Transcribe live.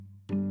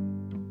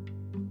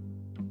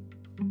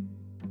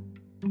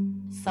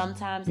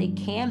sometimes it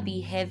can be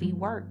heavy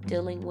work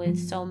dealing with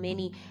so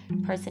many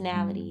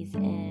personalities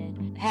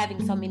and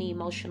having so many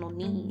emotional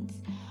needs.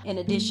 In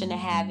addition to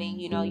having,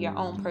 your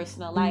own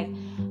personal life,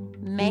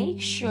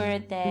 make sure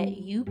that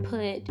you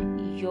put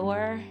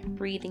your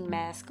breathing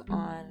mask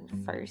on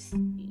first.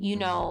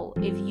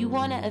 If you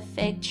want to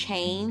affect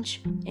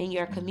change in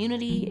your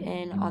community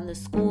and on the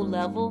school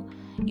level,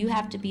 you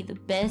have to be the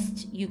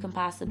best you can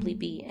possibly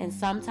be. And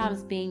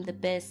sometimes being the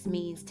best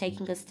means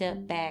taking a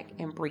step back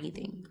and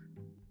breathing.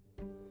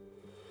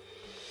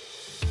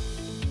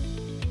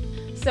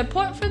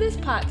 Support for this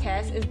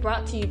podcast is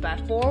brought to you by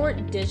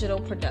Forward Digital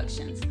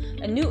Productions,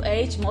 a new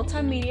age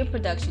multimedia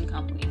production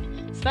company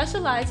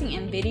specializing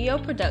in video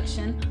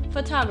production,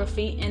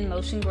 photography, and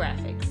motion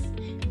graphics.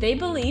 They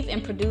believe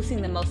in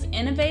producing the most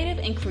innovative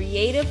and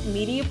creative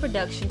media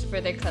productions for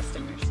their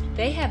customers.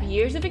 They have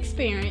years of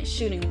experience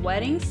shooting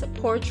weddings,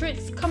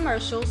 portraits,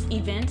 commercials,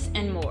 events,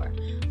 and more.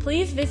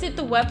 Please visit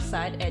the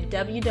website at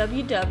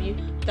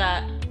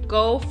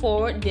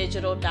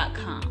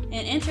www.goforwarddigital.com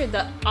and enter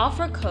the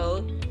offer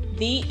code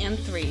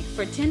THEM3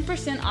 for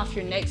 10% off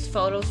your next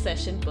photo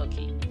session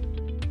booking.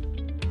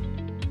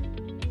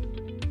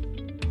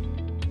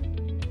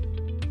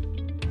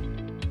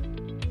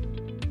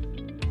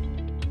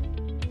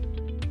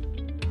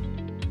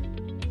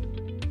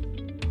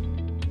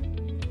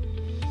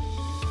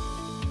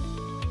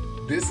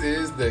 This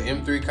is the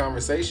M3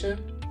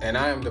 Conversation, and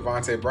I am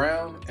Devontae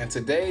Brown, and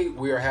today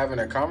we are having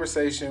a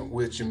conversation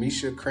with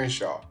Jamecia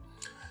Crenshaw.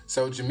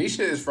 So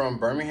Jamecia is from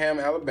Birmingham,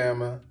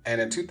 Alabama, and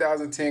a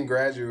 2010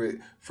 graduate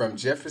from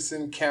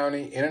Jefferson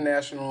County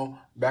International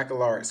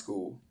Baccalaureate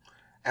School.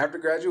 After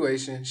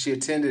graduation, she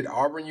attended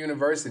Auburn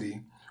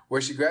University,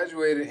 where she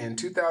graduated in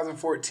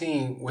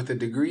 2014 with a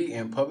degree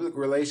in Public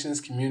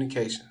Relations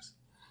Communications.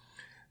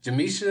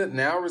 Jamecia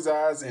now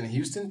resides in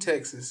Houston,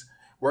 Texas,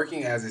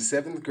 working as a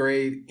 7th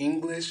grade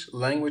English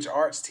language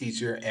arts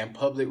teacher and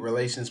public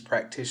relations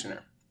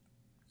practitioner.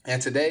 And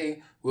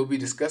today, we'll be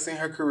discussing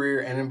her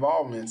career and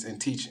involvements in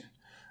teaching.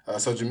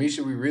 So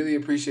Jamecia, we really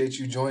appreciate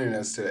you joining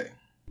us today.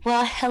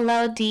 Well,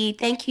 hello, Dee.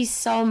 Thank you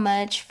so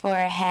much for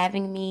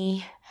having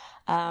me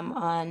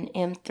on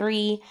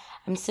M3.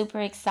 I'm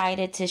super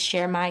excited to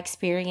share my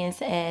experience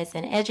as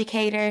an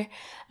educator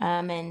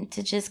and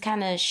to just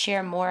kind of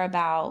share more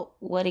about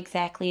what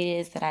exactly it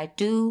is that I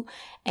do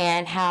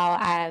and how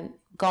I've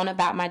gone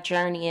about my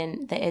journey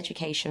in the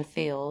education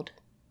field.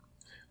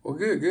 Well,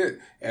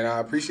 good. And I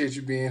appreciate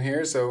you being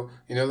here. So,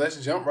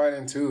 let's jump right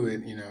into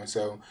it.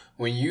 So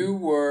when you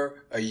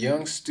were a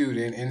young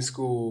student in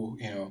school,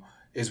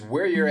 is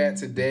where you're at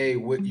today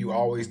what you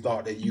always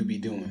thought that you'd be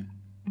doing?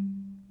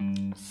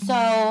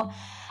 So,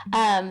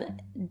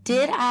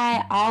 did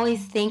I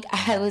always think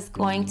I was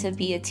going to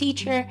be a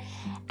teacher?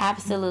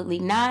 Absolutely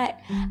not.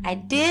 I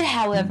did,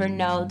 however,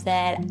 know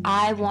that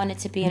I wanted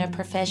to be in a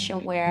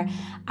profession where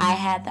I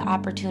had the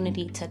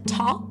opportunity to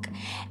talk.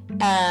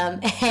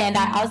 And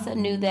I also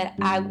knew that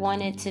I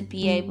wanted to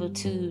be able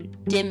to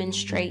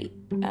demonstrate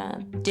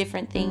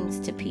different things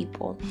to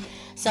people.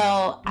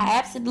 So I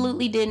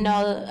absolutely didn't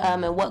know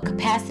in what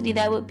capacity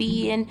that would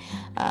be in.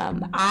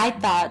 I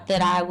thought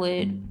that I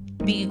would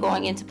be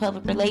going into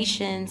public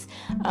relations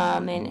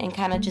and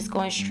kind of just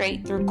going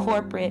straight through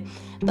corporate,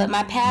 but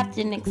my path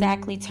didn't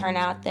exactly turn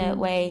out that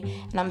way,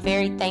 and I'm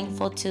very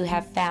thankful to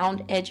have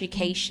found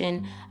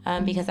education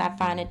because I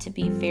find it to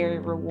be very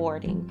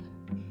rewarding.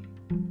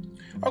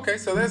 Okay,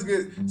 so that's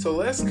good. So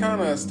let's kind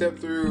of step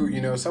through,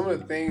 some of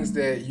the things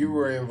that you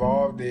were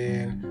involved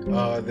in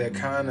that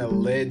kind of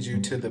led you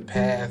to the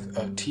path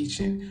of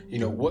teaching.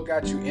 What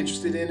got you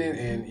interested in it,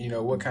 and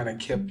what kind of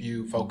kept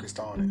you focused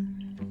on it?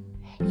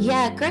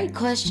 Yeah, great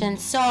question.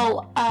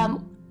 So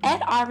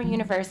at Auburn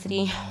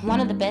University,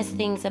 one of the best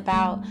things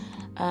about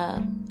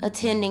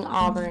attending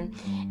Auburn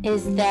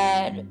is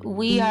that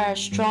we are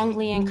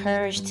strongly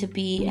encouraged to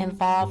be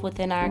involved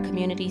within our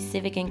community.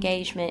 Civic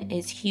engagement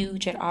is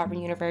huge at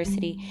Auburn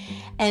University.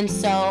 And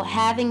so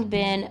having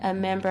been a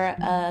member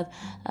of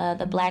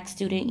the Black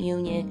Student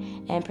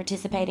Union and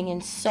participating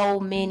in so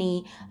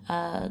many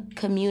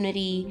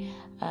community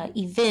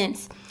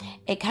events,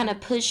 it kind of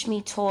pushed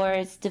me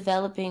towards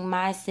developing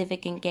my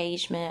civic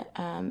engagement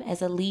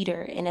as a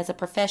leader and as a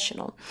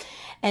professional.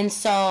 And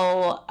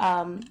so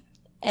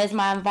as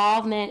my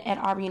involvement at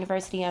Auburn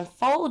University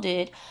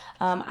unfolded,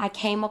 I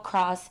came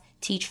across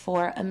Teach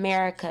for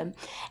America.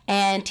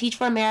 And Teach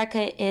for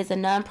America is a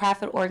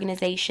nonprofit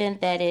organization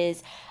that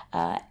is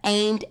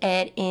aimed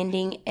at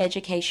ending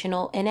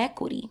educational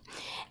inequity.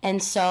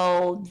 And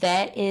so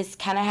that is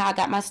kind of how I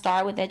got my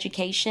start with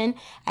education.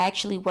 I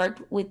actually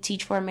worked with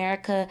Teach for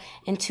America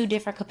in 2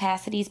 different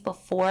capacities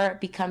before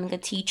becoming a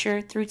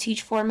teacher through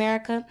Teach for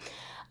America.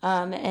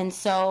 And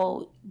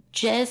so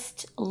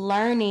just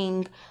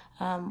learning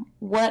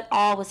what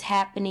all was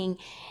happening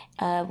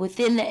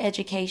within the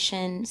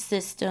education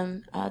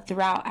system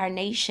throughout our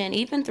nation,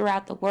 even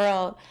throughout the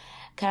world,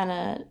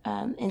 kind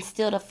of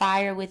instilled a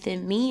fire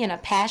within me and a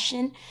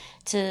passion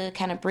to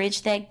kind of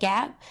bridge that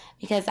gap,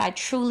 because I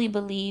truly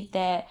believe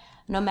that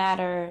no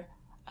matter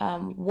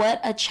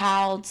what a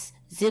child's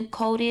zip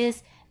code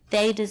is,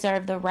 they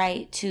deserve the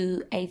right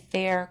to a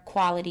fair,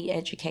 quality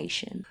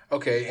education.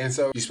 Okay, and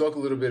so you spoke a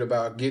little bit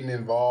about getting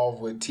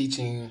involved with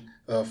teaching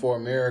for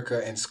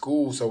America in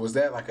school. So was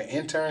that like an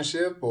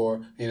internship,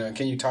 or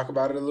can you talk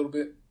about it a little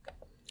bit?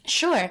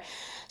 Sure.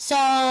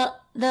 So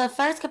the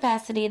first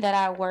capacity that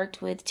I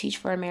worked with Teach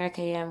for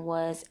America in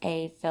was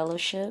a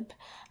fellowship.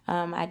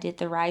 I did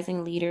the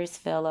Rising Leaders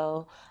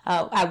Fellow.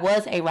 I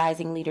was a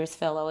Rising Leaders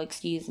Fellow,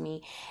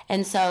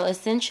 And so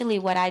essentially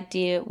what I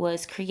did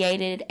was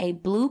created a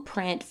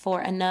blueprint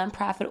for a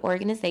nonprofit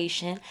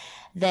organization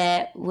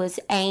that was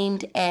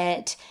aimed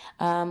at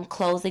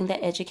closing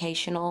the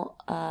educational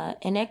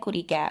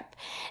inequity gap.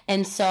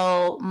 And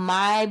so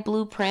my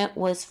blueprint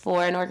was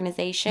for an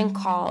organization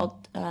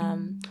called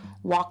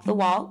Walk the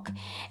Walk.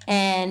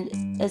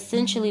 And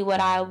essentially what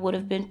I would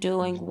have been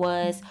doing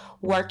was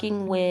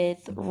working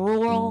with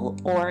rural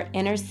or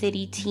inner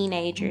city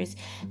teenagers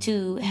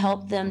to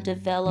help them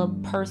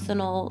develop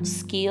personal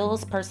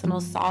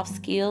soft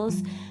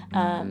skills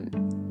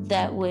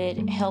that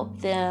would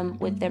help them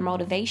with their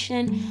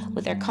motivation,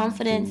 with their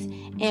confidence,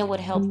 and would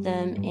help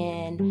them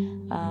in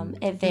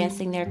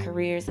advancing their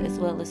careers as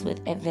well as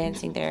with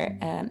advancing their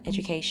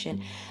education.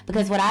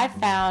 Because what I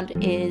found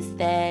is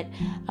that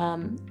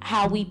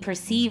how we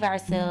perceive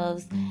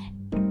ourselves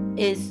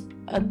is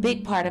a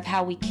big part of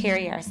how we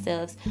carry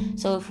ourselves.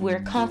 So if we're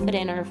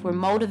confident or if we're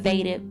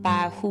motivated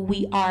by who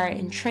we are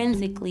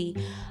intrinsically,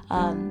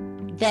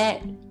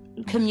 that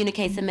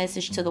communicates a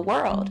message to the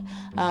world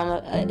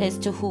as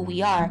to who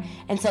we are.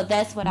 And so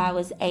that's what I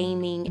was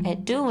aiming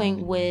at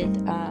doing with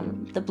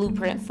the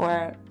blueprint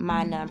for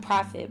my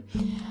nonprofit.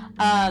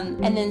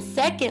 And then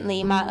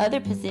secondly, my other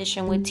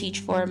position with Teach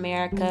for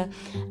America,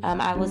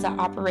 I was an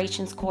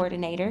operations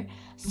coordinator.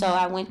 So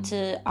I went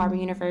to Auburn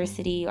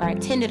University, or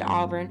attended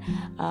Auburn,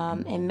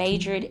 and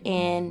majored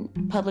in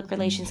public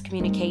relations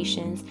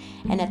communications.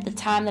 And at the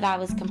time that I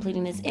was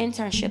completing this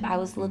internship, I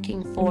was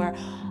looking for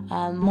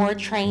more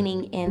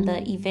training in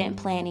the event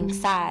planning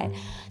side.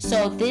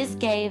 So this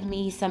gave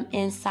me some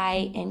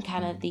insight in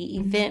kind of the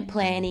event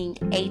planning,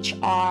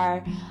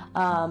 HR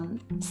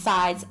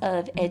sides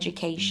of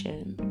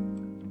education.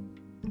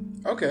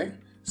 Okay.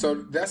 So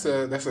that's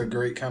a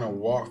great kind of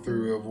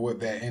walkthrough of what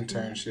that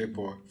internship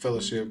or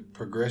fellowship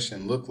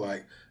progression looked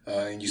like.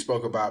 And you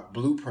spoke about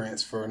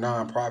blueprints for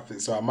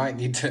nonprofits, so I might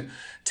need to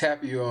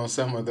tap you on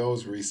some of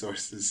those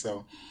resources.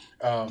 So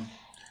kind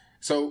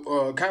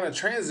of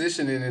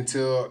transitioning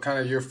into kind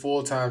of your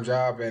full-time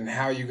job and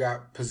how you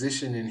got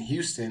positioned in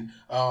Houston,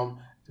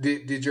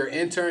 did your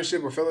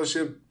internship or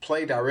fellowship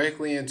play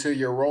directly into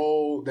your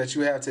role that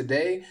you have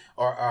today,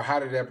 or how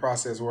did that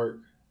process work?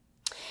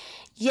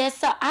 Yes,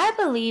 so I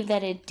believe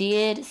that it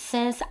did.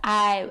 Since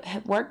I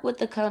had worked with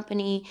the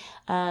company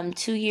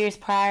 2 years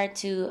prior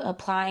to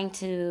applying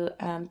to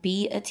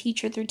be a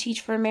teacher through Teach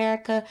for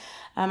America,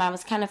 I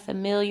was kind of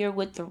familiar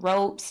with the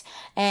ropes.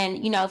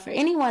 And, for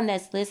anyone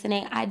that's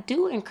listening, I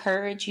do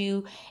encourage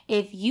you,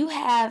 if you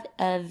have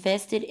a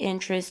vested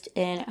interest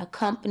in a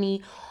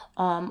company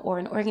or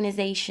an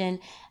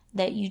organization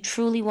that you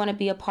truly want to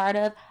be a part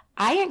of,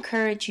 I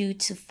encourage you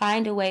to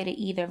find a way to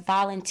either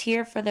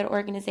volunteer for that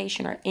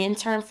organization or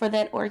intern for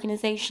that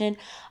organization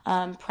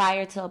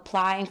prior to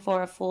applying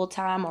for a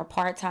full-time or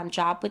part-time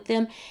job with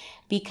them.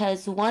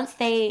 Because once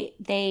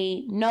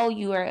they know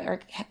you or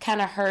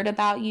kind of heard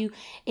about you,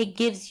 it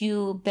gives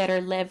you better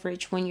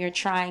leverage when you're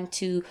trying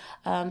to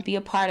be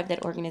a part of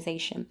that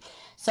organization.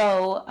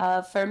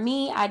 So for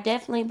me, I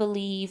definitely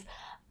believe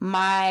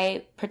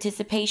my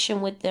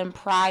participation with them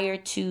prior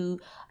to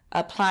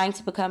applying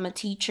to become a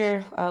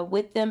teacher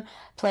with them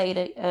played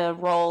a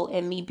role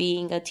in me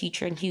being a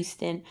teacher in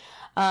Houston.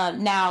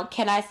 Now,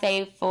 can I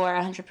say for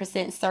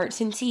 100%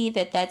 certainty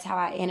that that's how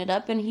I ended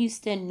up in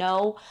Houston?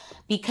 No,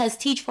 because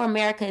Teach for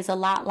America is a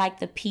lot like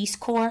the Peace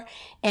Corps,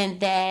 and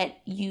that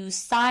you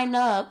sign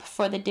up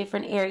for the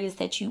different areas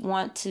that you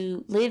want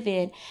to live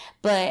in,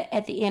 but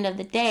at the end of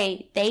the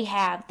day, they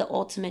have the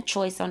ultimate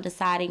choice on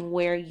deciding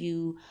where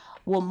you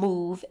will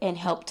move and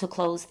help to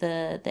close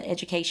the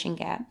education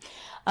gap.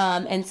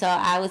 And so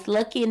I was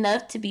lucky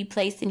enough to be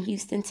placed in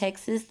Houston,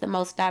 Texas, the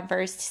most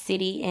diverse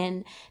city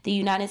in the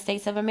United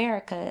States of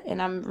America.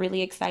 And I'm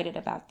really excited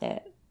about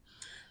that.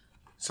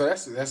 So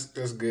that's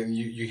good. And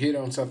you hit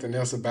on something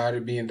else about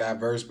it being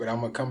diverse, but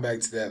I'm going to come back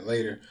to that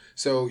later.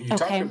 So you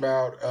talked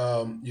about,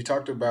 kind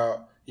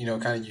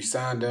of you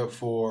signed up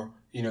for,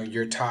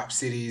 your top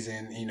cities,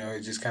 and,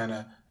 it just kind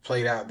of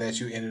played out that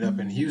you ended up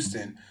in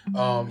Houston.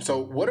 So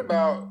what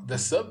about the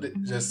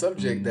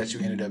subject that you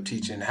ended up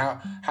teaching?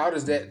 How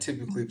does that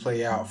typically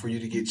play out for you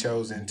to get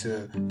chosen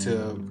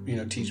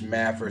to teach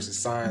math versus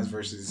science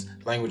versus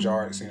language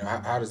arts?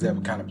 How does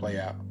that kind of play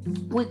out?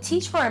 With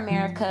Teach for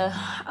America,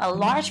 a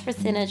large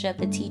percentage of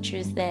the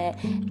teachers that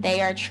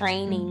they are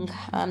training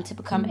to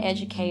become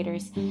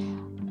educators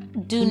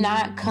do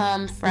not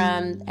come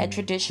from a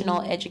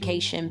traditional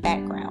education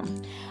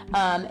background.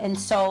 And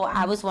so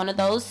I was one of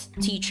those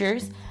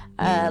teachers.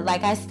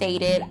 Like I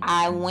stated,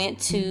 I went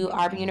to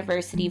Auburn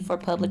University for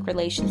public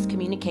relations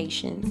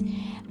communications,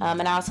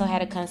 and I also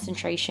had a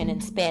concentration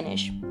in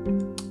Spanish.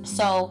 So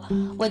So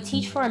what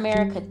Teach for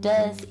America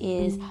does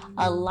is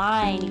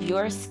align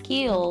your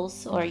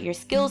skills or your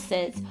skill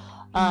sets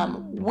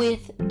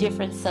with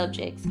different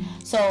subjects.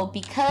 So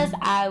because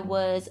I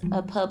was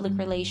a public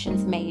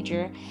relations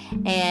major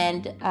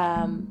and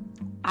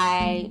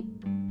I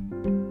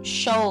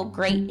showed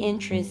great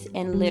interest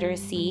in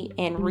literacy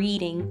and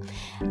reading,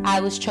 I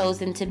was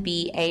chosen to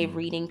be a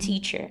reading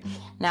teacher.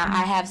 Now,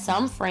 I have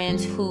some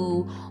friends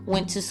who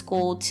went to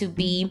school to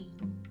be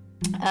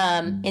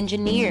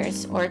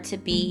engineers or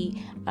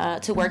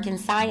to work in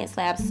science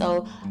labs.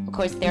 So, of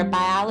course, they're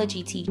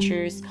biology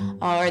teachers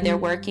or they're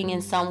working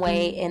in some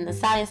way in the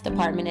science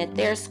department at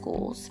their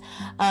schools.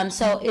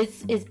 So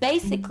it's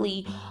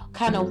basically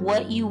kind of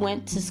what you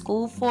went to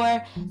school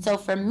for. So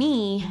for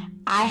me,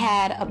 I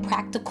had a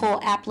practical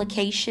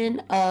application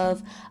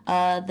of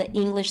the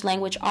English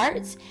language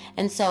arts,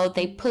 and so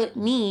they put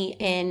me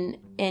in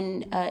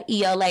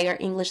ELA or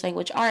English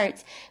language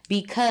arts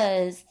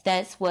because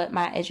that's what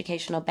my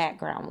educational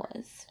background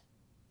was.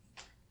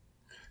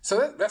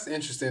 So that's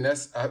interesting.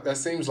 That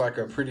seems like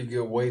a pretty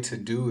good way to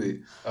do it.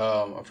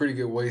 A pretty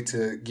good way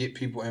to get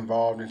people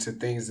involved into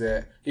things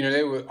that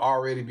they would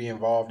already be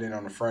involved in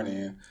on the front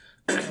end.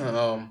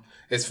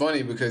 It's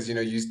funny because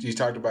you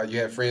talked about you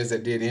had friends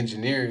that did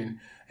engineering,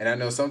 and I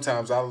know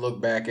sometimes I look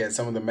back at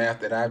some of the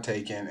math that I've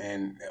taken,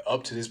 and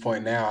up to this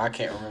point now I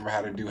can't remember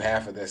how to do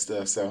half of that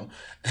stuff. So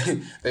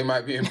they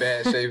might be in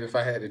bad shape if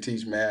I had to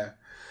teach math.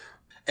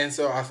 And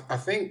so I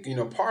think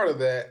part of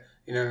that.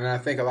 And I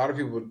think a lot of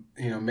people,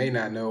 may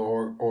not know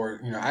or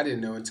I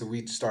didn't know until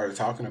we started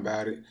talking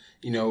about it.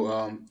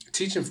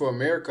 Teaching for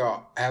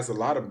America has a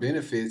lot of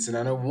benefits. And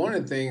I know one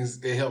of the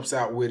things it helps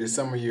out with is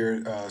some of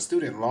your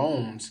student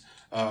loans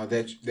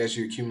that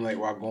you accumulate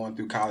while going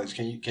through college.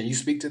 Can you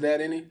speak to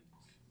that any?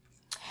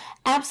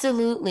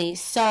 Absolutely.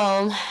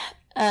 So,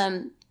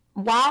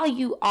 while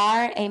you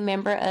are a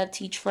member of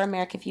Teach for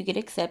America, if you get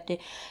accepted,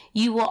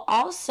 you will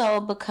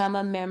also become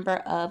a member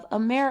of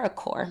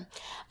AmeriCorps,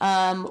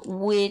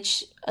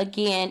 which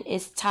again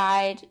is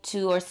tied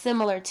to or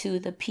similar to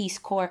the Peace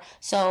Corps.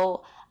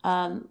 So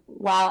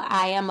while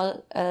I am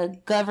a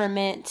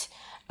government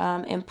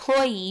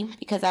employee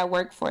because I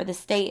work for the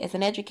state as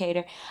an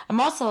educator,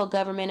 I'm also a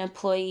government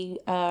employee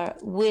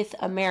with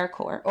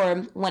AmeriCorps.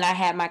 Or when I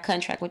had my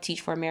contract with Teach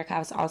for America, I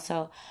was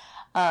also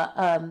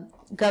a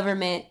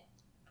government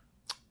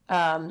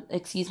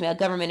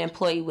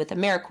employee with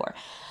AmeriCorps.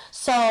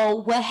 So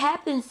what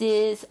happens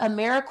is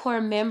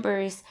AmeriCorps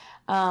members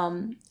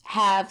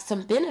have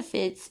some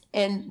benefits,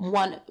 and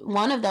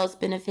one of those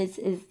benefits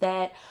is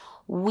that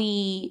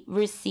we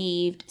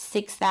received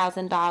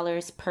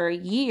 $6,000 per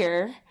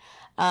year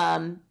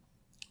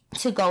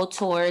to go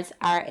towards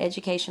our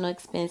educational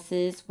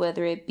expenses,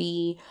 whether it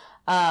be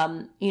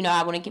I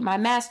want to get my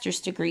master's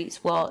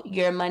degrees. Well,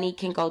 your money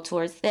can go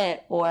towards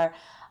that, or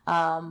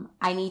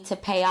I need to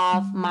pay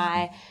off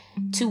my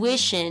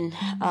tuition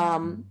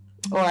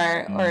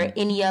or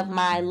any of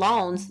my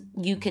loans.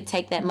 You could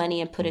take that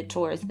money and put it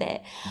towards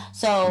that.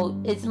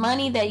 So it's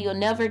money that you'll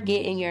never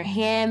get in your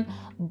hand,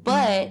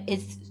 but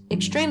it's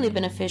extremely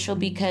beneficial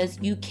because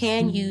you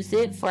can use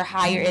it for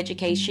higher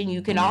education.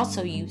 You can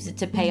also use it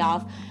to pay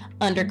off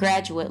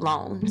undergraduate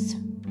loans.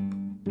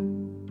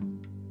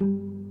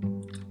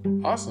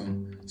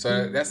 Awesome.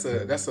 So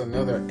that's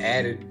another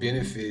added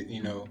benefit,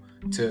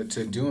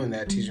 to doing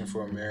that, Teaching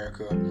for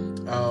America.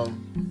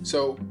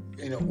 So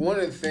one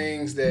of the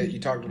things that you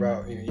talked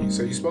about,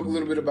 so you spoke a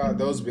little bit about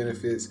those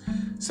benefits.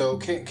 So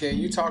can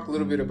you talk a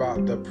little bit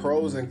about the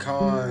pros and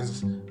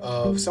cons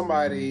of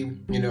somebody,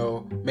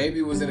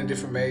 maybe was in a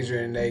different major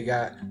and they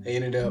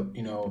ended up,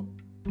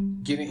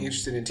 getting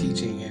interested in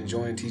teaching and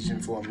joining Teaching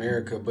for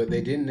America, but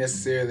they didn't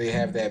necessarily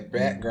have that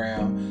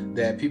background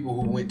that people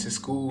who went to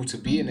school to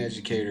be an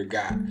educator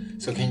got.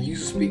 So can you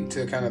speak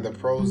to kind of the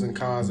pros and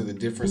cons of the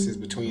differences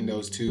between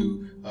those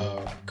two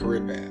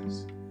career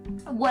paths?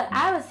 What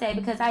I would say,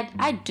 because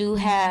I do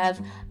have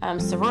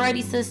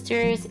sorority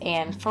sisters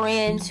and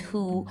friends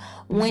who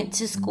went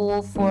to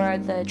school for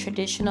the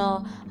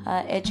traditional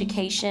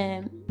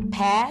education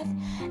path,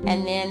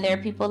 and then there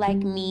are people like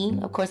me,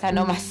 of course I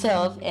know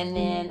myself, and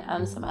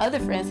then some other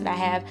friends that I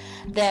have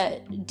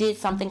that did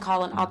something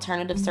called an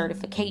alternative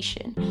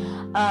certification.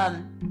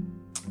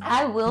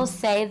 I will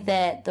say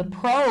that the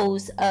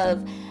pros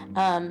of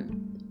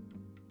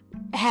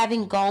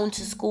having gone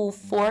to school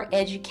for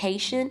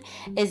education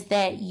is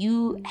that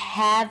you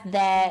have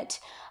that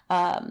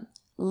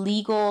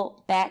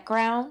legal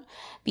background,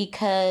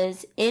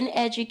 because in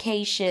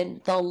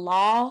education, the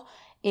law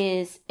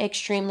is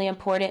extremely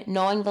important.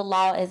 Knowing the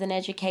law as an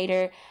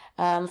educator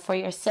for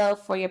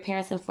yourself, for your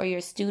parents, and for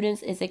your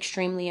students is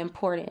extremely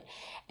important.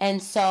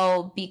 And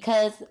so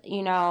because,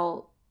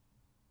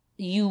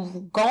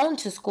 you've gone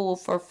to school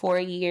for 4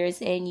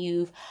 years and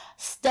you've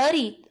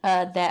studied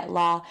that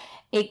law,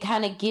 it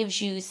kind of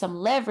gives you some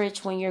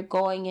leverage when you're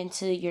going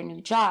into your new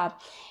job.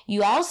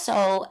 You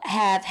also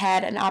have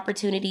had an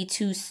opportunity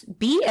to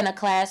be in a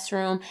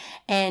classroom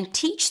and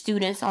teach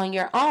students on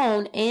your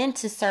own, and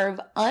to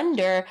serve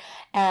under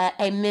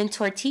a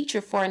mentor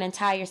teacher for an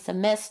entire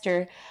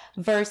semester,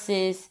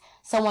 versus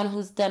someone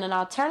who's done an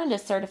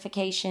alternative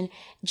certification,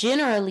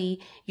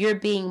 generally you're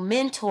being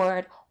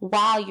mentored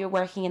while you're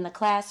working in the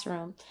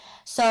classroom.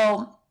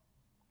 So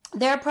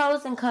there are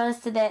pros and cons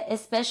to that,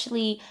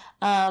 especially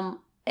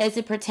as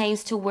it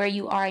pertains to where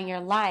you are in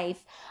your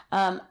life.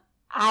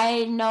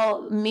 I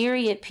know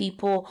myriad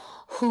people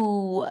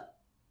who,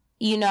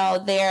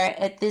 they're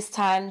at this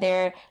time,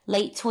 they're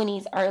late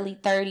 20s, early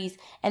 30s,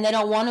 and they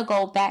don't want to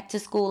go back to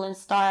school and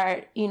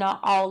start,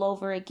 all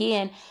over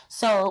again.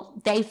 So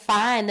they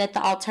find that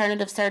the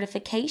alternative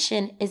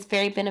certification is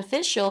very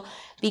beneficial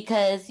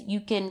because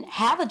you can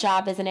have a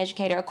job as an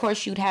educator. Of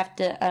course, you'd have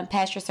to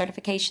pass your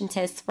certification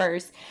tests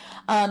first,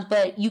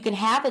 but you can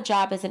have a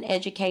job as an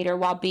educator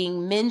while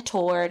being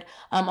mentored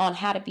on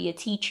how to be a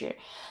teacher.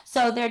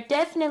 So there are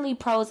definitely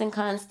pros and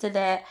cons to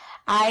that.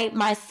 I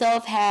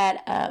myself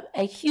had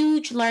a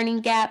huge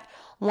learning gap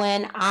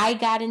when I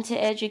got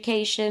into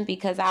education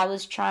because I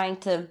was trying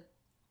to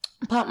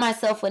pump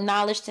myself with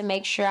knowledge to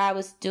make sure I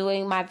was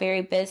doing my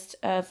very best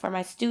for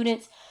my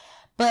students.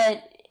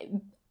 But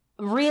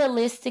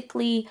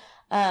realistically,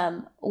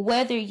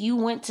 whether you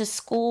went to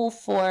school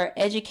for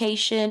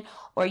education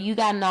or you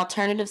got an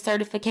alternative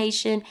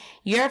certification,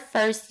 your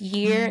first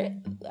year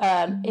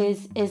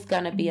is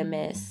going to be a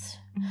mess,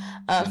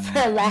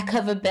 for lack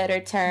of a better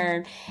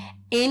term.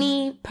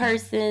 Any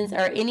person's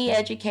or any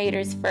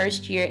educator's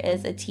first year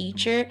as a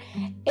teacher,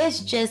 it's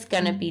just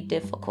going to be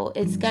difficult.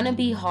 It's going to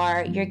be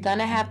hard. You're going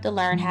to have to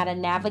learn how to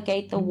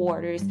navigate the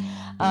waters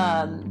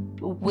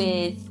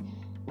with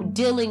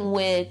dealing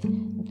with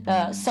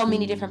so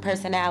many different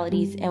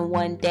personalities in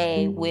one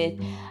day, with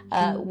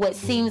what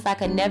seems like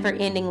a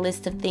never-ending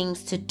list of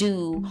things to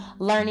do,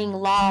 learning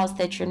laws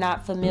that you're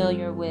not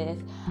familiar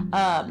with,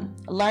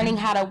 learning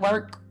how to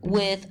work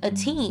with a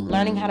team,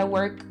 learning how to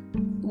work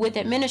with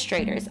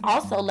administrators,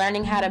 also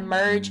learning how to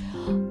merge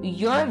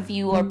your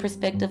view or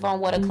perspective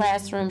on what a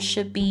classroom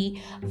should be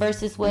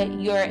versus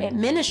what your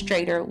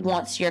administrator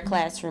wants your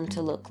classroom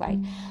to look like.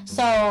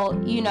 So,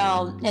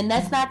 and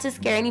that's not to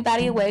scare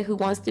anybody away who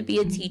wants to be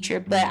a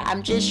teacher, but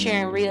I'm just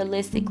sharing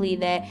realistically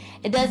that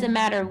it doesn't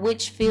matter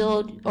which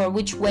field or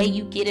which way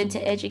you get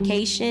into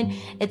education,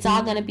 it's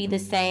all going to be the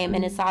same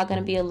and it's all going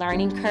to be a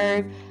learning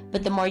curve.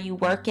 But the more you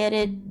work at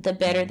it, the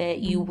better that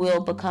you will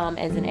become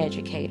as an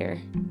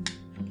educator.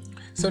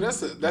 So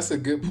that's a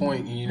good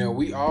point.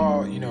 We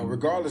all,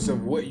 regardless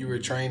of what you were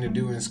trained to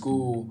do in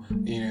school,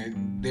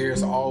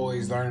 there's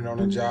always learning on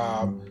the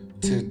job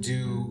to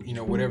do,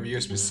 whatever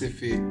your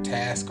specific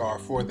tasks are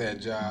for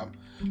that job.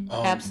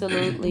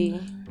 Absolutely.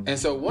 And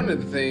so one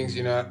of the things,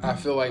 I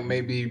feel like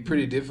may be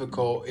pretty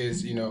difficult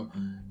is,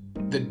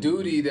 the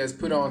duty that's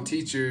put on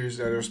teachers,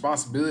 or the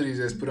responsibilities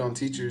that's put on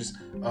teachers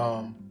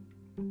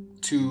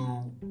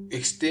to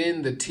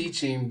extend the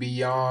teaching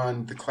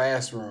beyond the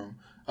classroom.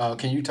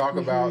 Can you talk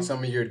about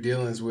some of your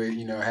dealings with,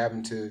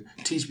 having to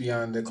teach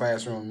beyond the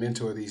classroom,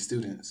 mentor these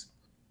students?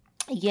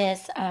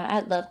 Yes,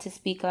 I'd love to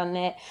speak on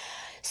that.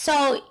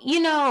 So,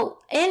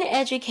 in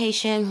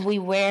education, we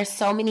wear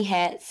so many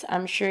hats.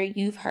 I'm sure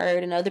you've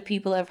heard and other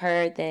people have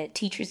heard that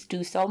teachers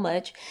do so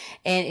much.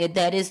 And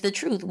that is the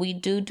truth. We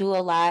do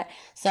a lot.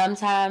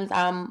 Sometimes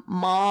I'm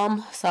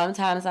mom.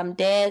 Sometimes I'm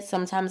dad.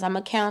 Sometimes I'm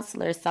a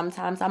counselor.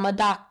 Sometimes I'm a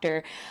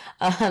doctor.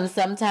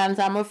 Sometimes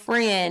I'm a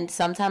friend.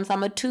 Sometimes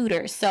I'm a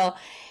tutor. So,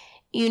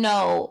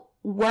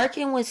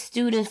 working with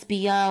students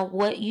beyond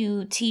what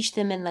you teach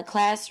them in the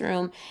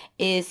classroom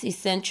is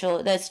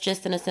essential. That's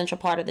just an essential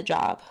part of the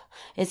job.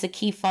 It's a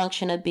key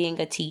function of being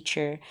a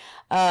teacher.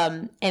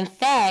 In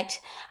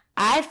fact,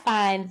 I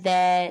find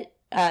that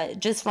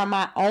just from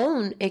my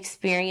own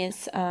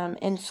experience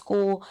in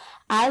school,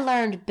 I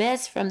learned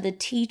best from the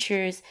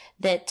teachers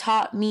that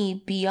taught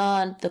me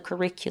beyond the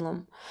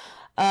curriculum.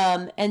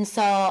 And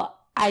so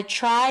I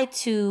try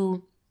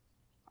to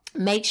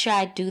make sure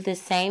I do the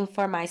same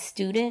for my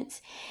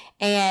students.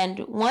 And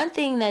one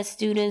thing that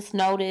students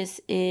notice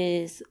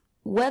is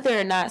whether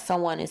or not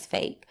someone is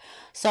fake.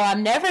 So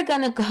I'm never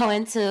going to go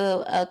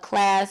into a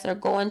class or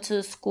go into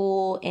a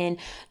school and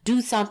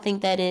do something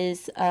that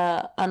is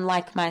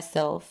unlike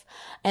myself.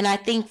 And I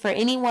think for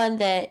anyone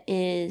that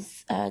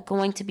is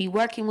going to be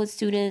working with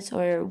students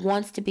or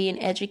wants to be an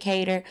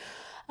educator,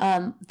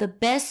 the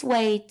best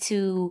way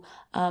to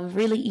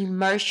really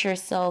immerse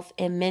yourself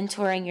in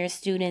mentoring your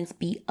students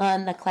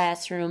beyond the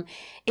classroom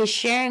is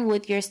sharing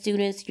with your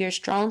students your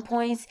strong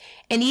points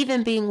and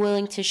even being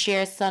willing to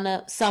share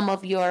some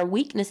of your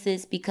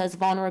weaknesses, because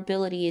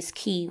vulnerability is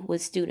key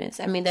with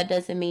students. I mean, that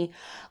doesn't mean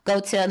go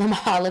tell them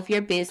all of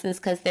your business,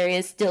 because there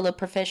is still a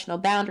professional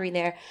boundary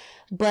there.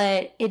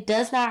 But it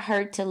does not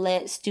hurt to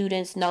let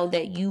students know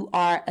that you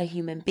are a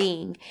human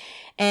being.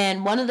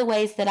 And one of the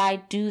ways that I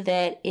do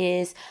that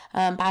is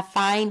by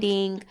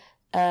finding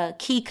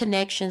key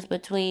connections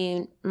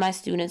between my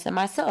students and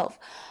myself.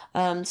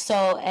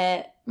 So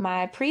at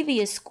my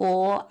previous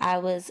school, I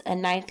was a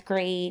 9th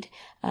grade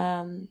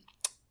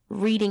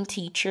reading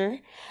teacher.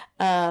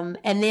 And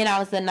then I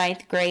was a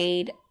 9th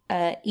grade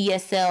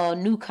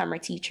ESL newcomer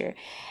teacher.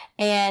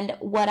 And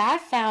what I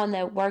found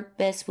that worked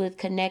best with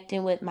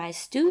connecting with my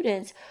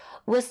students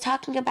was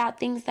talking about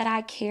things that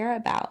I care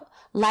about.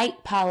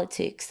 like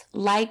politics,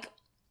 like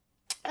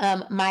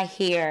my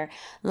hair,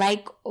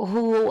 like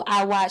who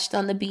I watched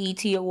on the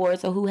BET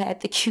Awards or who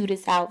had the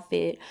cutest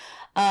outfit.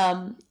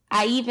 Like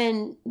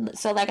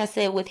I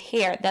said, with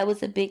hair, that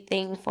was a big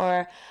thing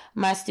for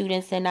my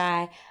students and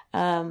I.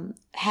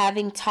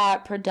 Having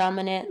taught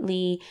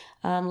predominantly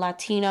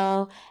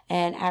Latino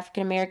and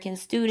African American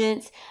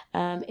students,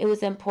 it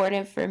was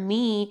important for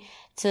me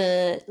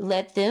to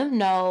let them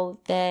know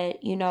that,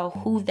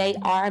 who they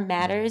are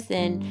matters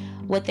and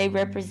what they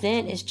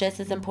represent is just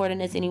as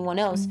important as anyone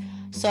else.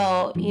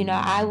 So,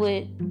 I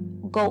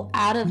would go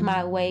out of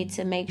my way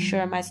to make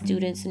sure my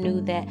students knew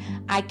that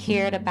I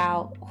cared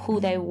about who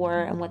they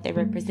were and what they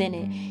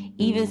represented.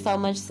 Even so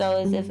much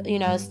so as if,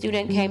 a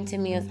student came to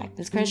me and was like,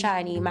 Ms. Crenshaw,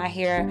 I need my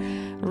hair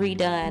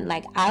redone.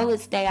 Like, I would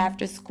stay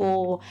after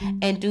school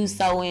and do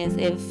sew-ins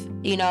if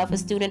a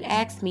student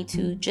asked me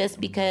to,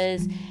 just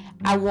because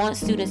I want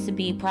students to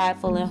be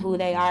prideful in who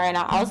they are. And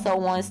I also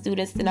want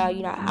students to know,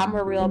 I'm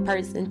a real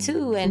person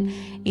too. And,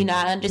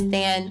 I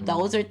understand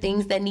those are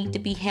things that need to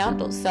be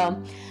handled.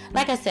 So,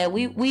 like I said,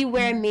 we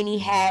wear many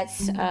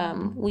hats.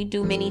 We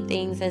do many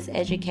things as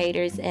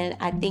educators. And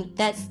I think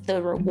that's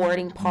the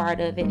rewarding part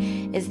of it,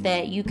 is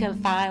that you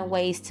can find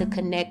ways to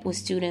connect with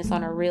students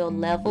on a real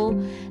level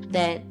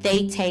that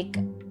they take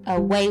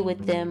away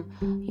with them,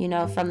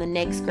 from the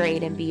next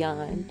grade and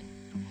beyond.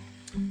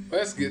 Well,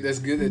 that's good. That's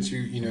good that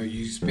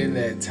you spend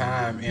that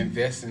time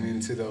investing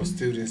into those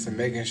students and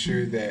making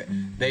sure that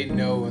they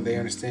know and they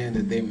understand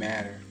that they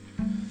matter.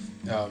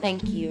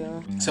 Thank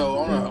you. So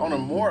on a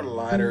more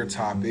lighter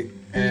topic,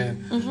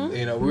 and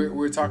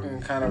we're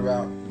talking kind of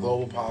about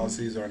global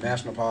policies or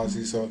national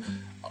policies. So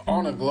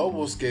on a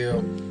global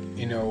scale,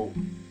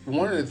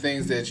 one of the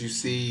things that you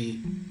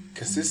see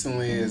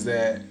consistently is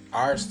that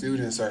our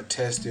students are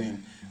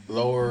testing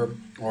lower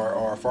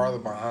or farther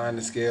behind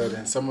the scale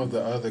than some of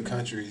the other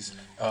countries,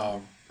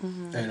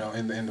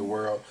 in the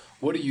world.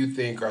 What do you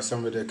think are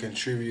some of the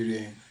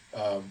contributing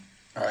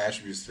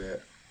attributes to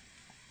that?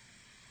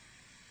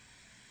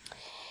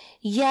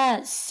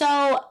 Yeah,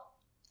 so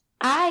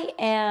I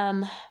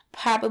am,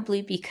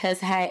 probably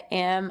because I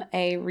am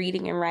a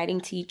reading and writing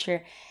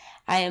teacher,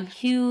 I am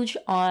huge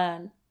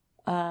on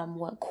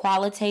what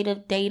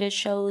qualitative data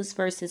shows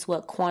versus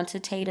what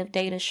quantitative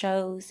data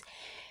shows.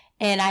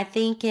 And I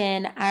think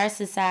in our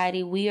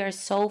society, we are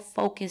so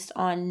focused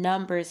on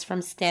numbers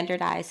from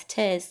standardized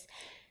tests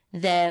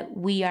that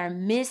we are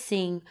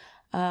missing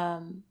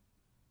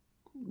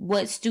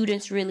what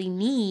students really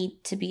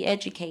need to be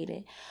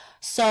educated.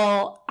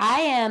 So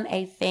I am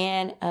a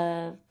fan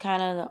of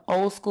kind of the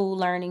old school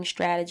learning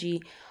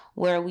strategy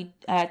where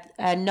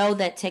I know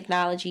that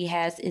technology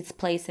has its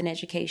place in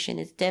education.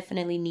 It's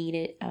definitely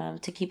needed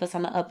to keep us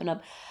on the up and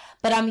up.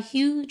 But I'm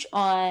huge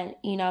on,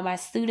 my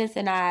students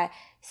and I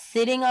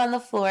sitting on the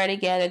floor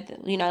together,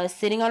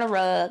 sitting on a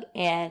rug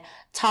and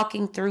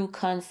talking through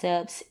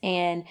concepts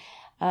and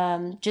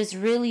just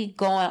really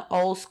going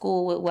old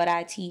school with what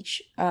I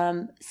teach,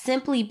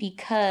 simply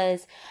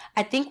because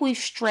I think we've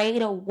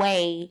strayed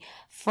away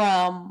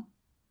from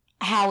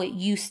how it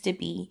used to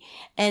be.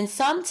 And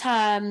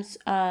sometimes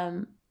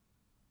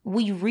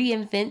we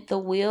reinvent the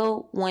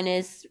wheel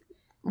when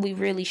we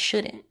really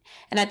shouldn't.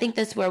 And I think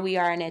that's where we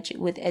are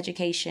with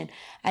education.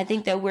 I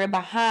think that we're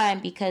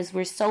behind because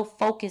we're so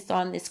focused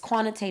on this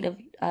quantitative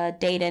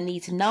data and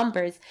these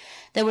numbers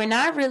that we're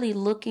not really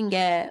looking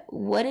at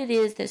what it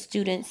is that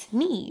students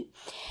need.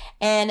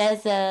 And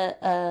as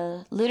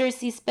a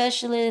literacy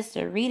specialist,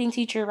 a reading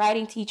teacher,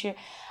 writing teacher,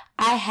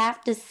 I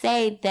have to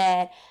say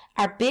that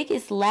our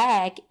biggest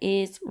lag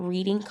is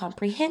reading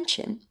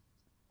comprehension.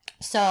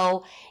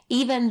 So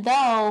even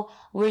though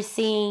we're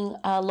seeing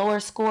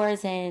lower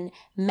scores in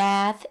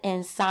math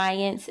and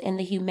science and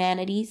the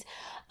humanities,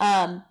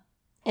 and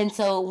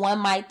so one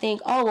might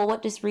think, oh, well,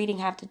 what does reading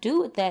have to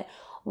do with that?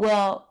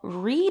 Well,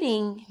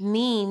 reading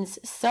means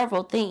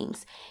several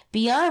things.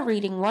 Beyond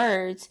reading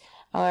words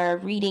or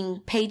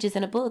reading pages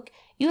in a book,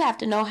 you have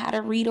to know how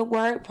to read a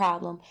word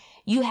problem.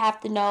 You have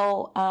to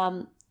know,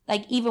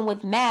 like even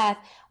with math,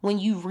 when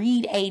you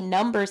read a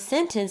number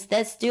sentence,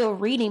 that's still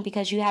reading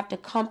because you have to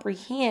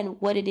comprehend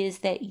what it is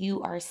that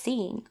you are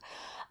seeing.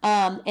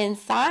 In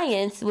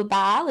science, with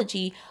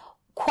biology,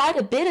 quite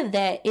a bit of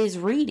that is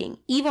reading.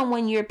 Even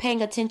when you're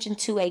paying attention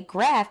to a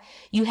graph,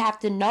 you have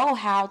to know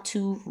how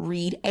to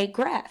read a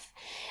graph.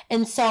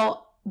 And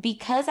so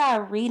because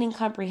our reading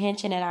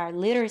comprehension and our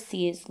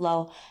literacy is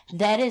low,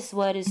 that is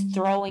what is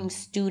throwing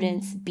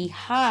students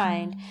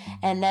behind.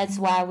 And that's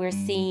why we're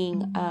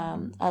seeing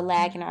a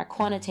lag in our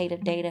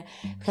quantitative data,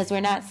 because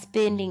we're not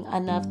spending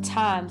enough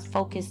time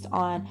focused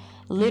on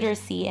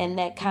literacy and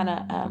that kind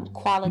of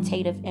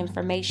qualitative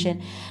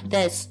information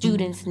that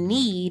students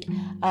need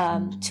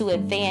to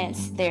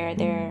advance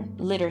their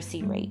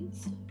literacy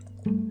rates.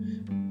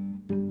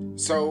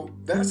 So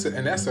that's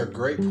a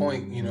great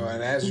point, and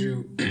as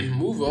you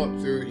move up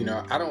through,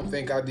 I don't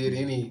think I did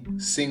any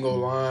single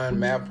line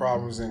math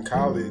problems in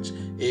college.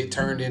 It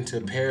turned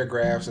into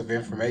paragraphs of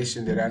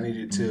information that I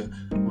needed to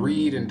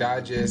read and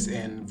digest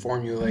and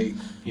formulate,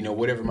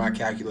 whatever my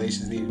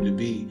calculations needed to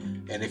be.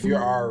 And if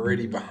you're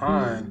already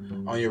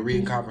behind on your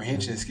reading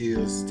comprehension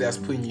skills, that's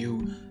putting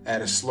you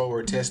at a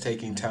slower test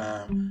taking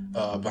time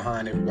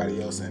behind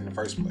everybody else in the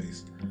first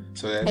place.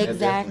 So that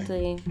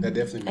definitely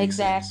makes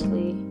sense.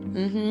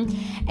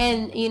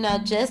 And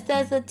just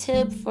as a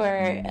tip for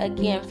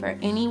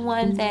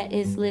anyone that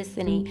is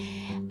listening,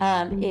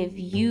 if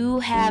you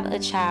have a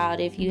child,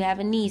 if you have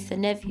a niece, a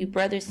nephew,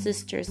 brother,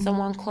 sister,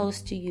 someone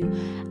close to you,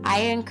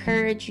 I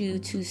encourage you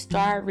to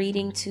start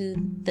reading to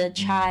the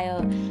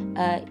child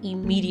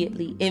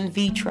immediately, in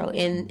vitro,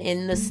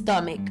 in the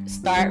stomach.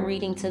 Start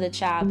reading to the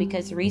child,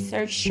 because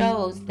research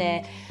shows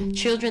that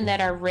children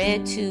that are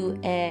read to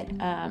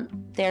at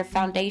their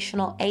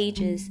foundational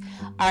ages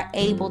are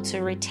able to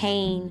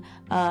retain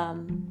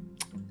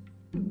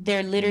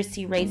their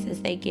literacy rates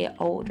as they get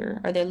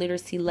older, or their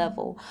literacy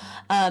level.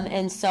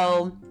 And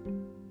so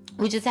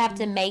we just have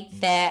to make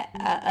that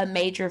a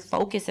major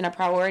focus and a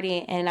priority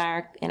in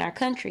our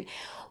country.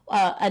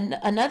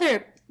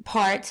 Another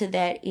part to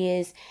that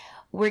is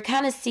we're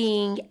kind of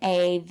seeing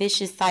a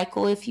vicious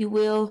cycle, if you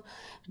will,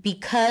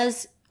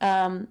 because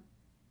in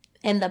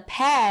the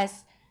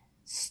past,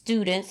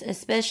 students,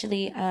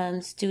 especially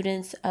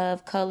students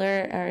of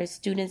color or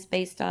students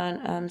based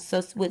on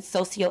with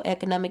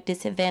socioeconomic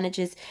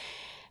disadvantages,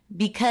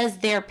 because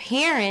their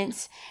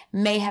parents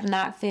may have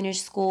not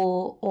finished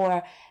school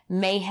or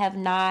may have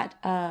not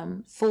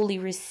fully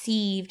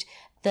received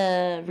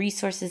the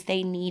resources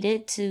they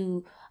needed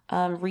to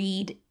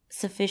read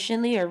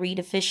sufficiently or read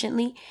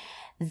efficiently,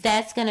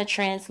 that's going to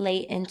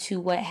translate into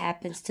what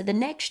happens to the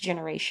next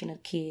generation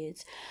of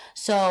kids.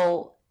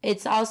 So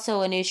it's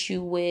also an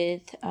issue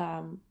with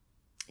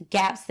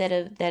gaps that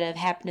have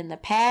happened in the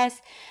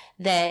past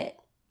that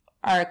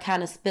are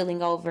kind of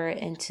spilling over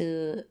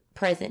into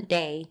present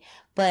day.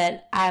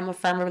 But I'm a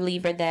firm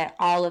believer that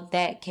all of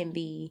that can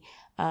be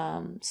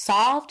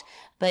solved,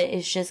 but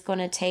it's just going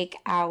to take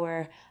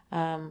our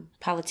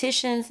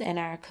politicians and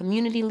our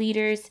community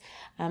leaders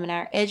and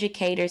our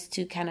educators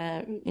to kind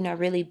of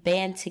really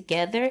band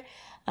together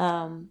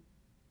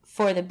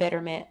for the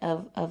betterment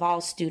of all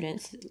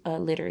students'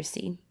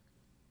 literacy.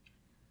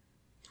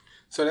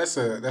 So that's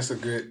a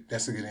good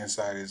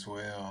insight as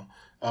well.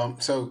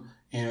 So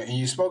and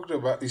you spoke a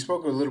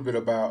little bit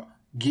about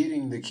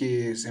getting the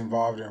kids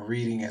involved in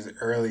reading as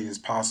early as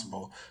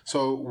possible.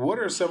 So what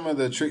are some of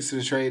the tricks of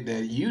the trade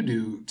that you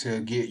do to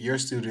get your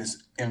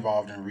students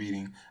involved in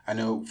reading? I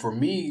know for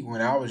me,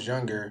 when I was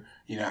younger,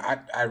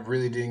 I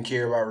really didn't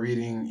care about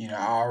reading.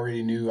 I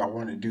already knew I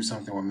wanted to do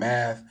something with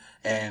math,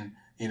 and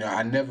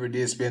I never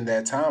did spend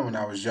that time when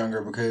I was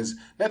younger because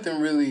nothing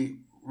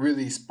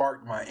really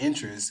sparked my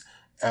interest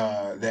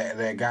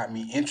that got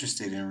me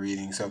interested in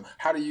reading. So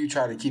how do you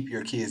try to keep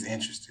your kids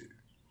interested?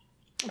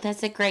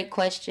 That's a great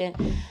question.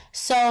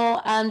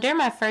 So during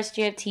my first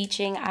year of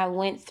teaching, I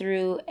went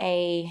through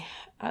it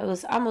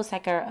was almost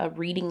like a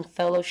reading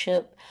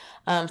fellowship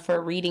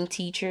for reading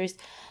teachers.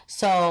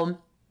 So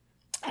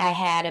I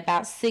had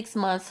about 6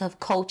 months of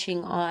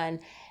coaching on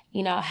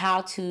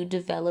how to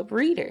develop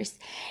readers.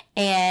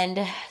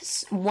 And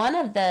one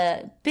of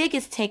the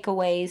biggest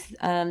takeaways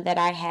that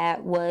I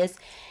had was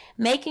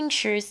making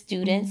sure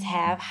students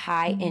have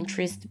high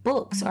interest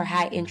books or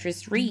high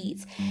interest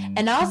reads.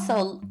 And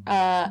also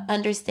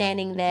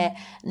understanding that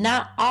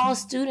not all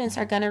students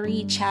are going to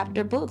read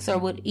chapter books or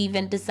would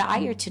even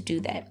desire to do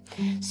that.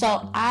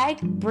 So I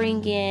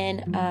bring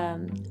in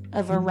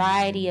a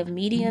variety of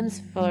mediums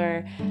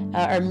for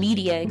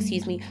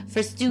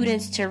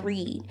students to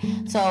read.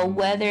 So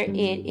whether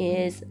it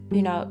is,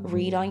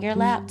 read on your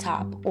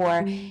laptop,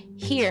 or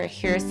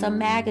here's some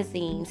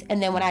magazines.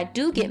 And then when I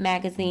do get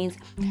magazines,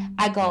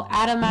 I go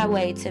out of my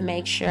way to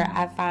make sure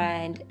I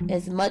find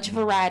as much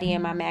variety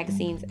in my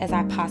magazines as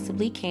I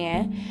possibly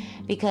can,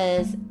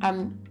 because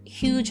I'm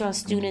huge on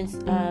students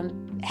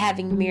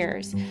having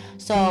mirrors.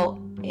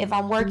 So if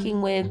I'm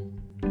working with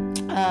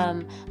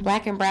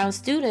Black and brown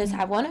students,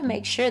 I want to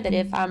make sure that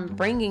if I'm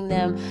bringing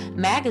them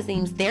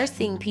magazines, they're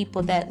seeing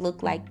people that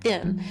look like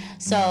them.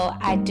 So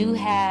I do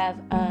have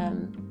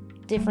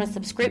different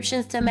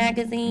subscriptions to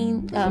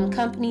magazine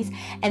companies,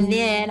 and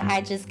then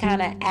I just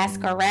kind of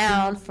ask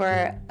around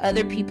for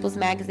other people's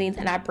magazines,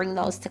 and I bring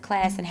those to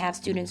class and have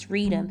students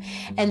read them.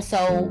 And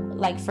so,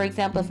 like, for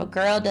example, if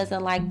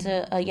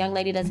a young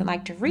lady doesn't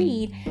like to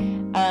read,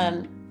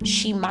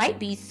 she might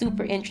be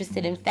super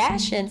interested in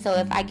fashion. So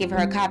if I give her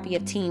a copy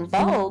of Teen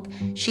Vogue,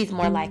 she's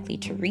more likely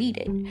to read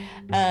it.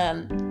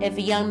 If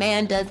a young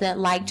man doesn't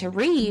like to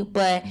read,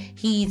 but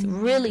he's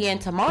really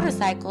into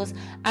motorcycles,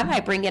 I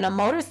might bring in a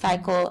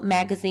motorcycle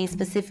magazine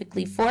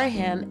specifically for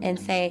him and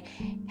say,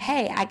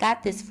 hey, I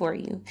got this for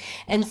you.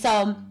 And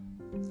so,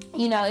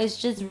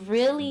 it's just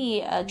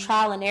really a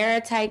trial and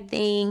error type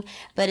thing,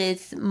 but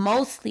it's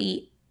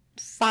mostly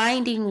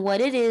finding what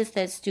it is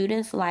that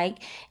students like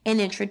and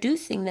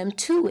introducing them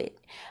to it,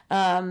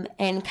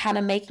 and kind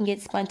of making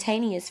it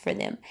spontaneous for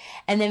them.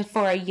 And then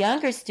for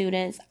younger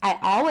students, I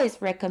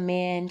always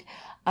recommend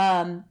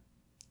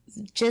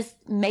just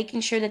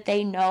making sure that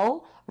they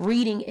know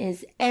reading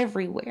is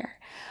everywhere.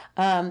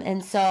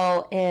 And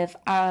so if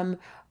I'm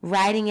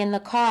riding in the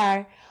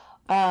car,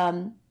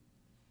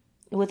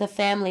 with a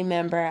family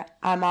member,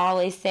 I'm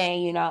always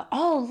saying,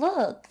 oh,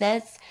 look,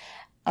 that's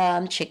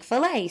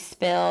Chick-fil-A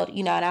spelled,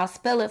 and I'll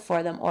spell it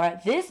for them. Or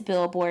this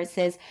billboard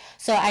says,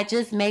 so I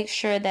just make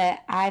sure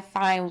that I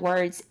find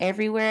words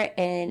everywhere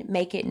and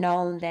make it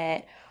known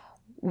that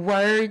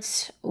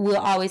words we'll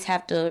always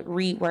have to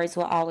read, words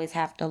we'll always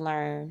have to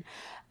learn.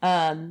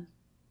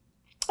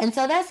 And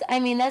so that's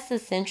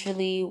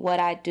essentially what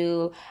I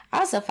do. I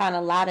also find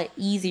a lot of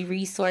easy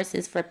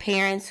resources for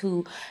parents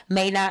who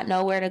may not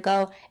know where to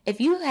go.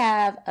 If you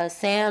have a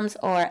Sam's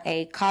or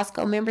a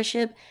Costco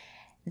membership,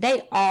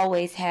 they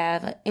always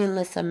have an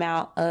endless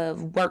amount of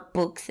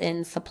workbooks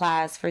and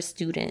supplies for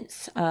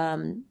students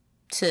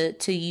to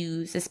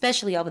use,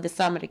 especially over the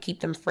summer, to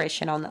keep them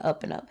fresh and on the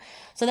up and up.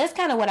 So that's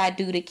kind of what I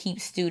do to keep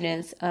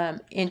students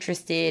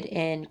interested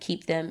and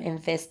keep them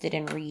invested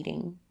in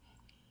reading.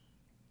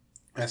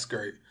 That's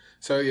great.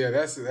 So yeah,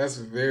 that's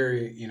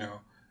very,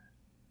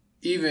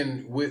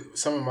 even with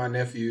some of my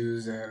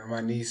nephews and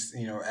my niece,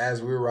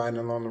 as we're riding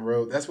along the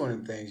road, that's one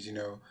of the things,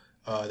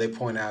 they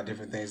point out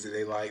different things that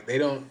they like. They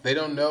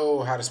don't know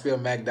how to spell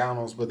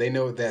McDonald's, but they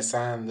know what that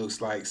sign looks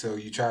like. So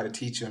you try to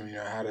teach them,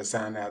 how to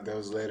sign out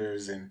those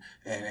letters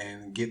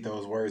and get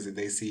those words that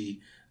they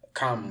see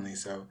commonly.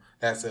 So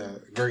that's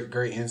a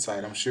great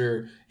insight. I'm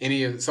sure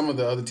some of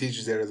the other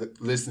teachers that are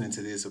listening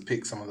to this will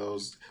pick some of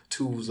those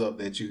tools up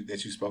that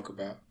you spoke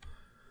about.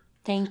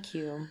 Thank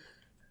you.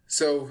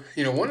 So,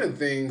 one of the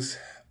things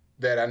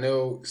that I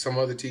know some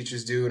other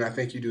teachers do, and I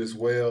think you do as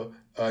well,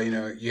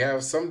 you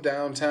have some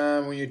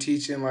downtime when you're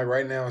teaching. Like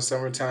right now in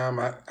summertime,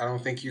 I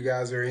don't think you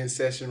guys are in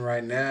session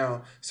right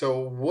now. So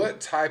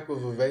what type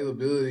of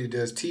availability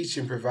does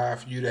teaching provide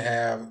for you to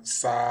have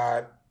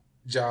side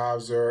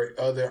jobs or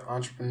other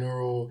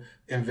entrepreneurial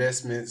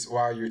investments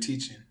while you're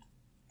teaching?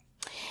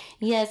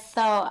 Yes,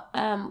 so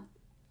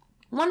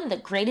one of the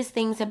greatest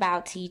things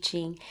about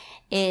teaching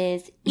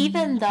is,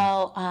 even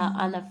though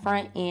on the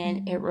front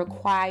end it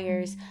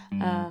requires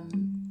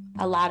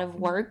a lot of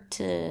work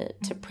to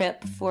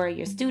prep for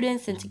your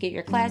students and to get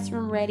your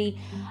classroom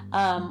ready,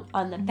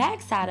 on the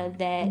back side of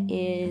that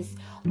is,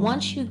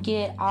 once you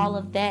get all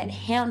of that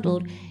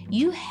handled,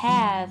 you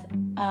have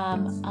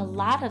a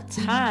lot of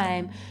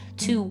time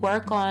to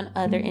work on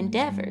other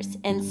endeavors.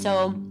 And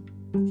so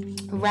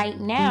right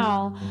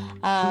now,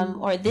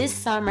 or this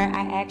summer,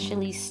 I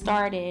actually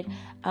started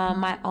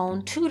my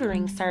own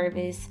tutoring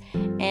service,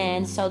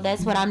 and so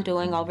that's what I'm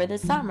doing over the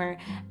summer.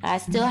 I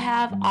still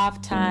have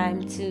off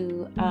time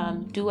to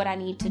do what I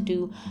need to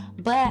do,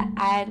 but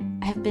I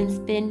have been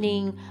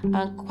spending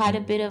quite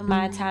a bit of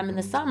my time in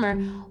the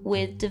summer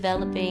with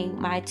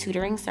developing my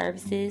tutoring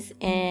services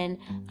and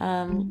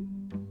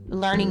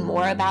learning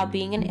more about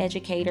being an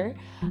educator.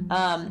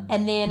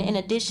 And then in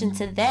addition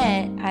to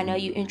that, I know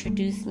you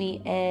introduced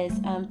me as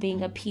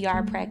being a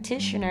PR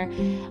practitioner,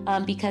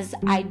 because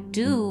I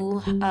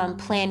do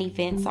plan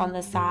events on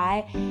the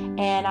side,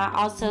 and I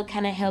also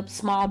kind of help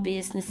small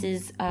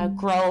businesses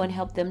grow and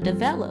help them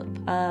develop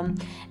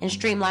and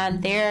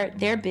streamline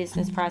their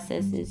business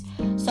processes.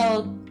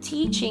 So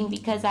teaching,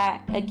 because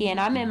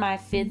I'm in my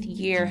 5th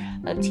year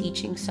of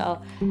teaching,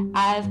 so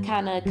I've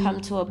kind of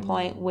come to a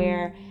point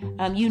where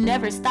you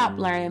never stop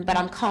learning, but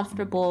I'm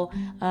comfortable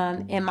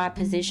in my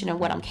position and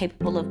what I'm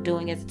capable of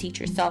doing as a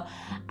teacher. So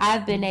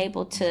I've been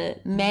able to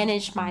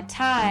manage my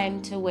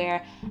time to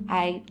where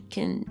I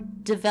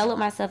can develop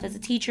myself as a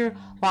teacher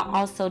while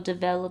also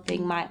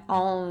developing my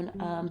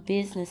own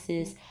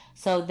businesses,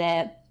 so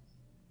that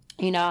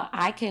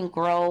I can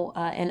grow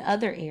in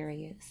other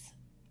areas.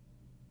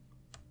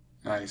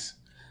 Nice.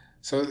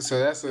 So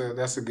that's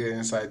a good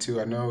insight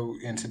too. I know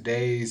in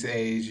today's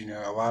age,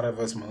 a lot of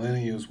us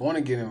millennials want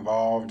to get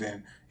involved,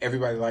 and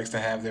everybody likes to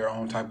have their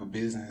own type of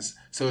business.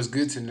 So it's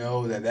good to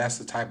know that that's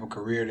the type of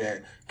career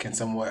that can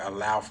somewhat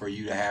allow for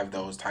you to have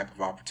those type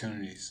of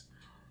opportunities.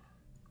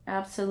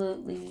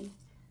 Absolutely.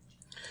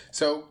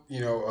 So,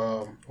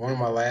 one of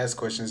my last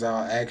questions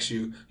I'll ask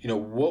you,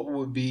 what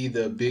would be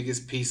the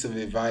biggest piece of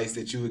advice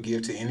that you would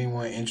give to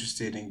anyone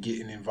interested in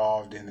getting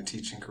involved in the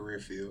teaching career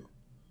field?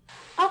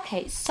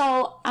 Okay,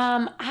 so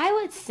I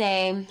would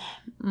say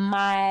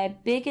my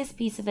biggest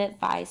piece of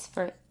advice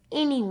for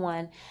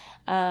anyone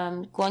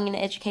going in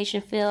the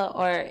education field,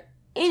 or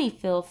any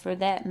field for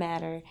that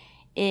matter,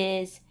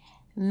 is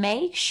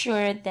make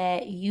sure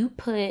that you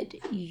put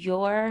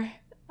your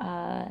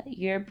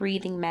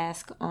breathing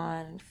mask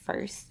on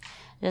first.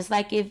 Just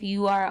like if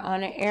you are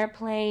on an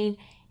airplane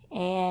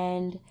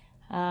and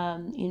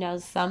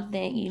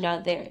something,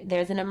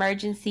 there's an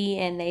emergency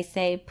and they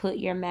say put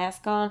your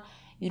mask on.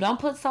 You don't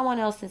put someone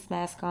else's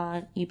mask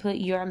on. You put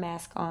your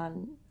mask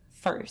on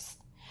first.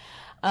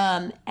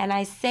 And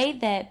I say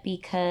that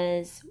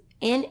because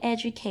in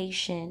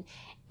education,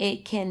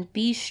 it can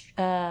be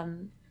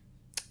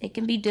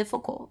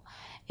difficult.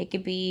 It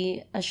can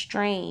be a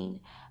strain.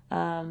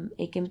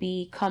 It can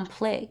be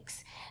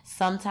complex.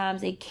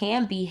 Sometimes it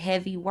can be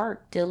heavy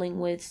work dealing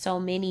with so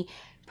many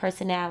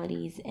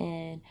personalities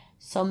and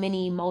so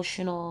many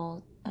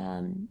emotional,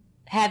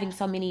 having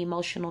so many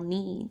emotional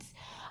needs.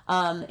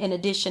 in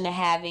addition to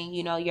having,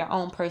 your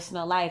own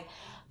personal life.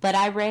 But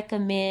I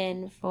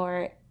recommend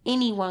for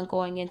anyone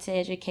going into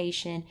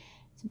education,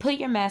 put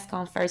your mask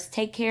on first.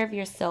 Take care of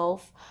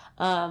yourself.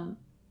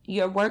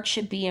 Your work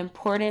should be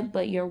important,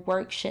 but your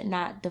work should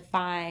not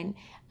define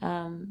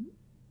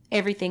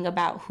everything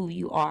about who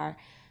you are.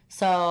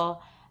 So,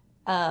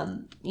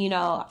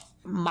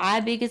 my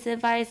biggest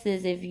advice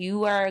is, if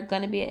you are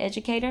going to be an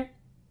educator,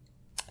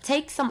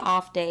 take some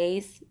off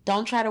days.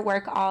 Don't try to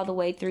work all the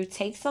way through.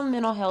 Take some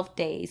mental health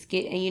days.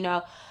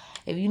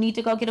 If you need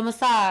to go get a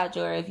massage,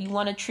 or if you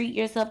want to treat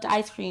yourself to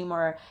ice cream,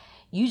 or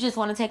you just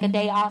want to take a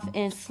day off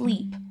and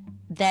sleep,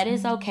 that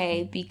is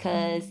okay,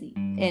 because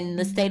in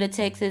the state of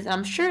Texas,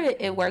 I'm sure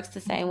it works the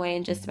same way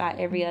in just about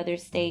every other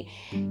state,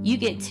 you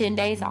get 10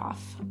 days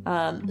off.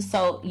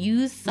 So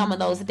use some of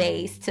those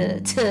days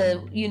to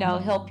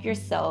help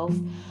yourself.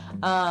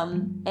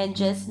 And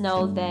just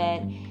know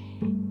that,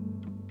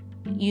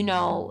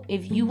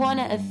 if you want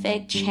to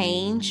affect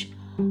change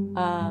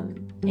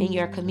in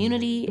your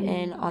community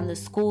and on the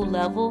school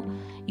level,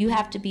 you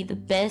have to be the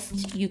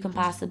best you can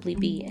possibly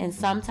be. And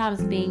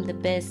sometimes being the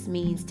best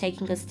means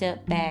taking a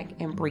step back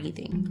and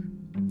breathing.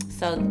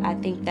 So I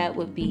think that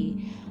would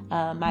be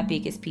my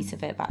biggest piece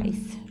of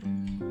advice.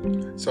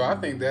 So I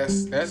think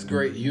that's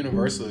great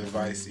universal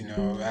advice.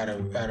 Out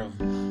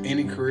of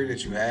any career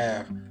that you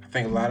have, I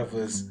think a lot of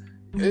us,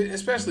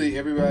 especially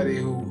everybody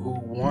who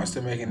wants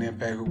to make an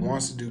impact, who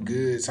wants to do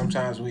good,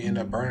 sometimes we end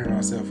up burning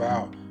ourselves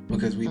out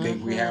because we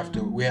think we have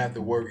to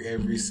work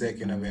every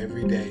second of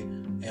every day,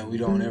 and we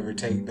don't ever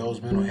take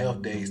those mental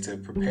health days to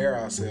prepare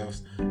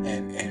ourselves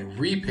and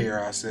repair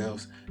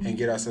ourselves and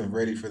get ourselves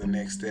ready for the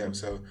next step.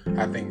 So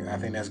I think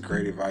that's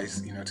great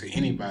advice, to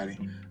anybody,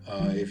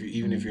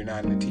 even if you're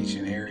not in the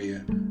teaching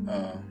area,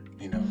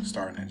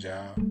 starting a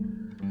job.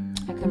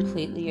 I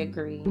completely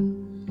agree.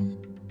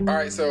 All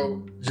right,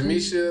 so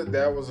Jamecia,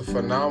 that was a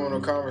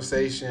phenomenal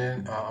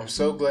conversation. I'm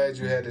so glad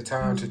you had the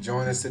time to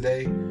join us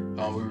today.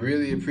 We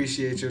really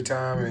appreciate your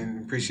time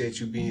and appreciate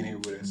you being here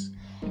with us.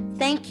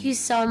 Thank you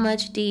so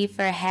much, Dee,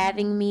 for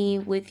having me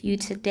with you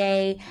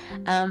today.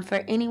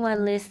 For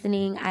anyone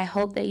listening, I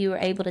hope that you were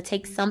able to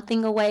take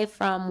something away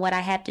from what I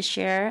had to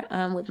share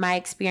with my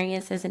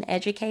experience as an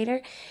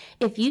educator.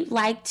 If you'd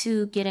like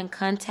to get in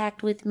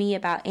contact with me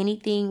about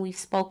anything we've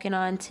spoken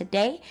on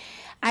today,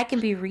 I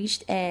can be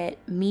reached at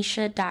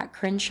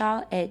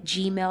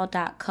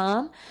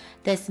mecia.crenshaw@gmail.com.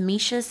 That's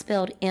Mecia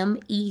spelled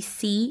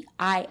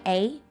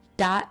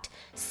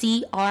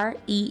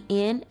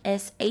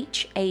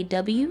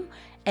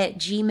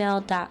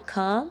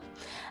MECIA.CRENSHAW@gmail.com.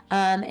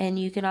 And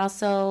you can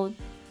also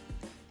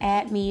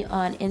add me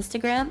on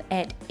Instagram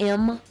at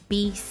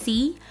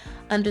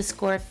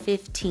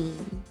MBC_15.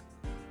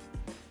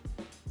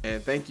 And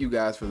thank you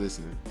guys for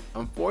listening.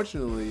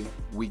 Unfortunately,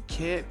 we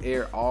can't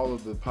air all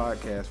of the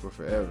podcasts for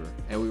forever,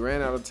 and we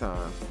ran out of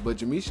time. But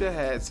Jamecia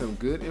had some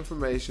good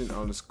information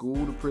on the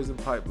school-to-prison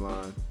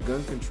pipeline,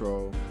 gun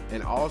control,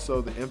 and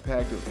also the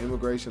impact of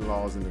immigration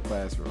laws in the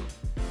classroom.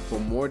 For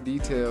more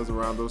details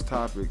around those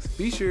topics,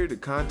 be sure to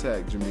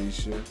contact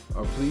Jamecia,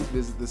 or please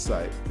visit the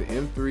site,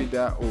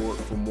 them3.org,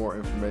 for more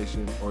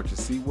information or to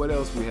see what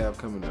else we have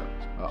coming up.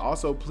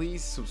 Also,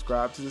 please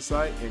subscribe to the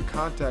site and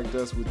contact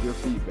us with your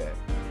feedback.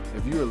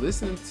 If you are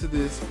listening to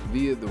this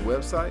via the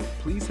website,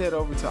 please head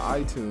over to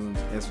iTunes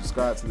and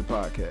subscribe to the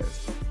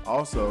podcast.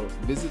 Also,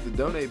 visit the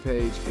donate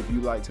page if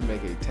you'd like to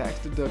make a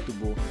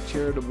tax-deductible,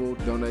 charitable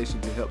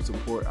donation to help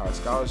support our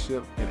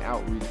scholarship and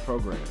outreach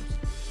programs.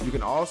 You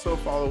can also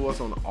follow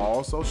us on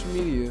all social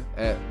media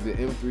at the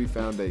M3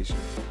 Foundation.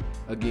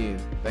 Again,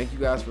 thank you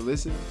guys for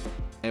listening,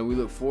 and we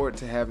look forward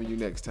to having you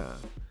next time.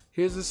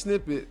 Here's a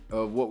snippet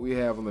of what we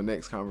have on the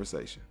next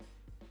conversation.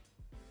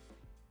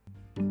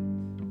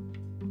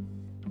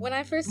 When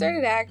I first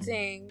started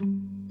acting,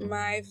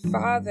 my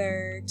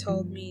father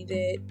told me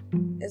that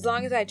as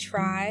long as I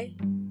try,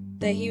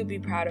 that he would be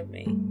proud of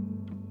me.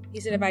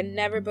 He said if I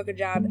never book a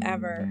job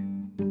ever,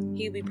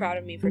 he would be proud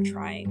of me for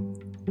trying.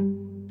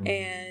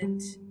 And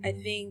I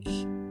think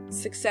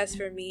success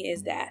for me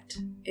is that.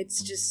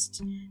 It's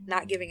just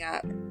not giving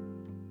up.